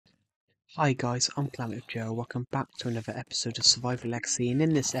Hi guys, I'm Planet Joe. Welcome back to another episode of Survival Legacy, and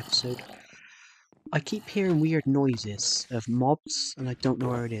in this episode I keep hearing weird noises of mobs and I don't know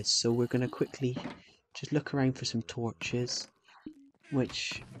where it is, so we're going to quickly just look around for some torches,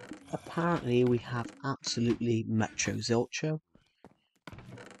 which apparently we have absolutely mucho zilcho,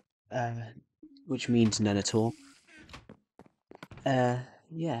 uh, which means none at all.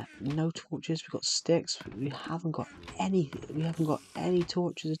 Yeah, no torches. We've got sticks. We haven't got any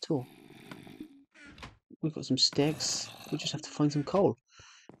torches at all. We've got some sticks. We just have to find some coal.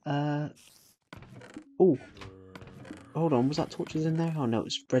 Oh, hold on. Was that torches in there? Oh no,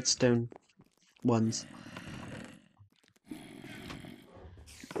 it's redstone ones.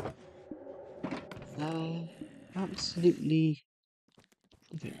 Uh, Absolutely.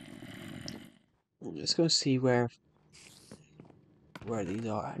 Okay. Let's go see where these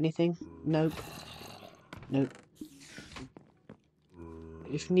are. Anything? Nope. Nope.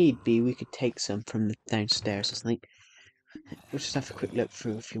 If need be, we could take some from the downstairs or something. We'll just have a quick look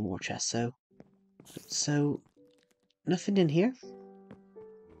through a few more chests. So nothing in here.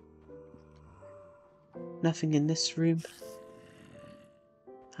 Nothing in this room.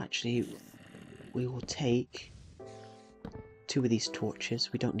 Actually, we will take 2 of these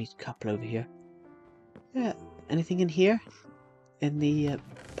torches. We don't need a couple over here. Yeah. Anything in here? In the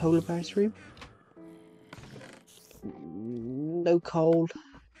polar bear's room? No coal.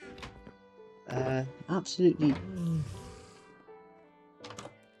 Absolutely.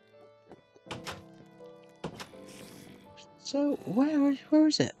 So where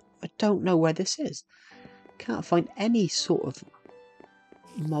is it? I don't know where this is. Can't find any sort of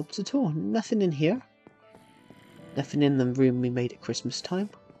mobs at all. Nothing in here. Nothing in the room we made at Christmas time.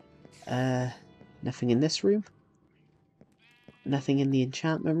 Nothing in this room. Nothing in the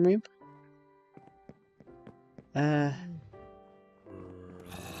enchantment room.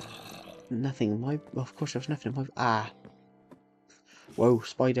 Nothing in my... Well, of course, there was nothing in my... Ah. Whoa,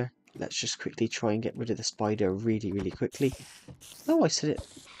 spider. Let's just quickly try and get rid of the spider really, really quickly. Oh, I said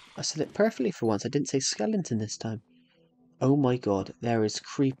it perfectly for once. I didn't say skeleton this time. Oh my god, there is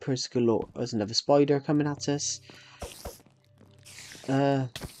creepers galore. There's another spider coming at us. There's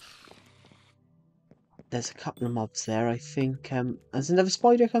a couple of mobs there, I think. There's another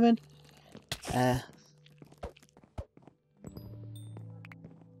spider coming.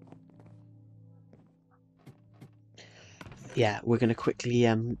 Yeah, we're gonna quickly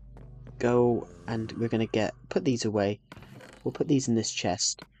go and we're gonna put these away. We'll put these in this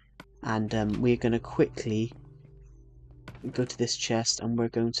chest, and we're gonna quickly go to this chest, and we're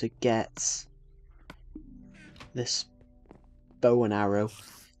going to get this bow and arrow,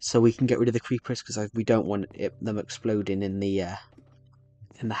 so we can get rid of the creepers, because we don't want them exploding in the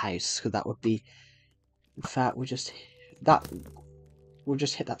house, because that would be. In fact, we'll just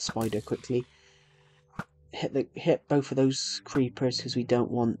hit that spider quickly. Hit both of those creepers, because we don't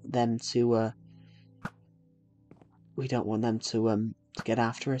want them to to get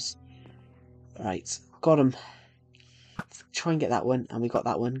after us. Right, got him. Try and get that one, and we got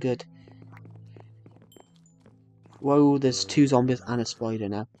that one. Good. Whoa, there's 2 zombies and a spider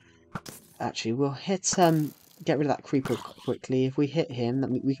now. Actually, we'll get rid of that creeper quickly. If we hit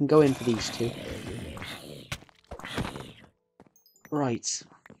him, we can go in for these 2. Right.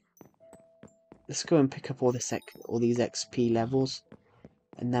 Let's go and pick up all these XP levels,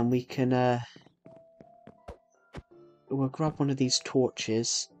 and then we can we'll grab one of these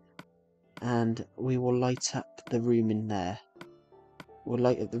torches, and we will light up the room in there. We'll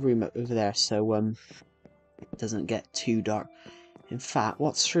light up the room over there, so it doesn't get too dark. In fact,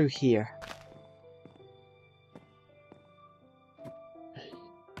 what's through here?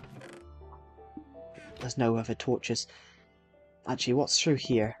 There's no other torches. Actually, what's through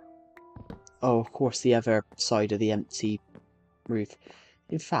here? Oh, of course, the other side of the empty roof.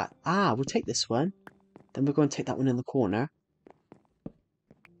 In fact, we'll take this one. Then we're going to take that one in the corner.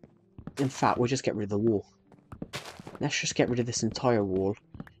 In fact, we'll just get rid of the wall. Let's just get rid of this entire wall,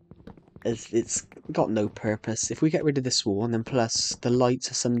 as it's got no purpose. If we get rid of this wall, and then plus the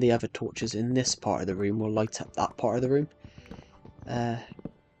lights of some of the other torches in this part of the room will light up that part of the room.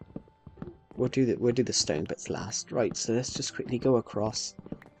 We'll do the stone bits last. Right, so let's just quickly go across.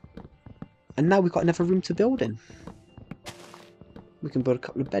 And now we've got another room to build in. We can build a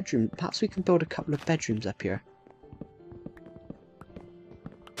couple of bedrooms. Perhaps we can build a couple of bedrooms up here.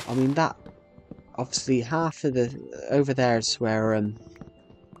 I mean, that obviously half of the over there is where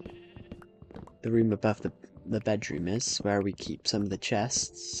the room above the bedroom is, where we keep some of the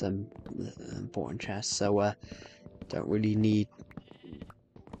chests, some important chests. So don't really need.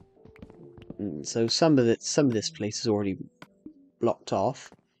 So some of this place is already blocked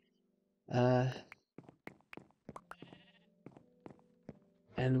off. And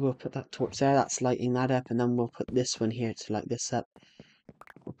we'll put that torch there, that's lighting that up, and then we'll put this one here to light this up.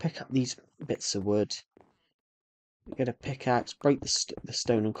 We'll pick up these bits of wood. Get a pickaxe, break the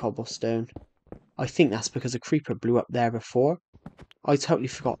stone and cobblestone. I think that's because a creeper blew up there before. I totally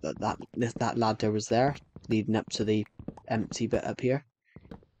forgot that ladder was there, leading up to the empty bit up here.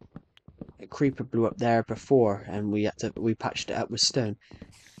 A creeper blew up there before, and we patched it up with stone.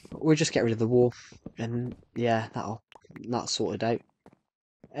 We'll just get rid of the wall, and yeah, that's sorted out.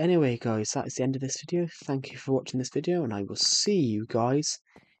 Anyway, guys, that is the end of this video. Thank you for watching this video, and I will see you guys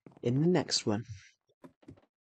in the next one.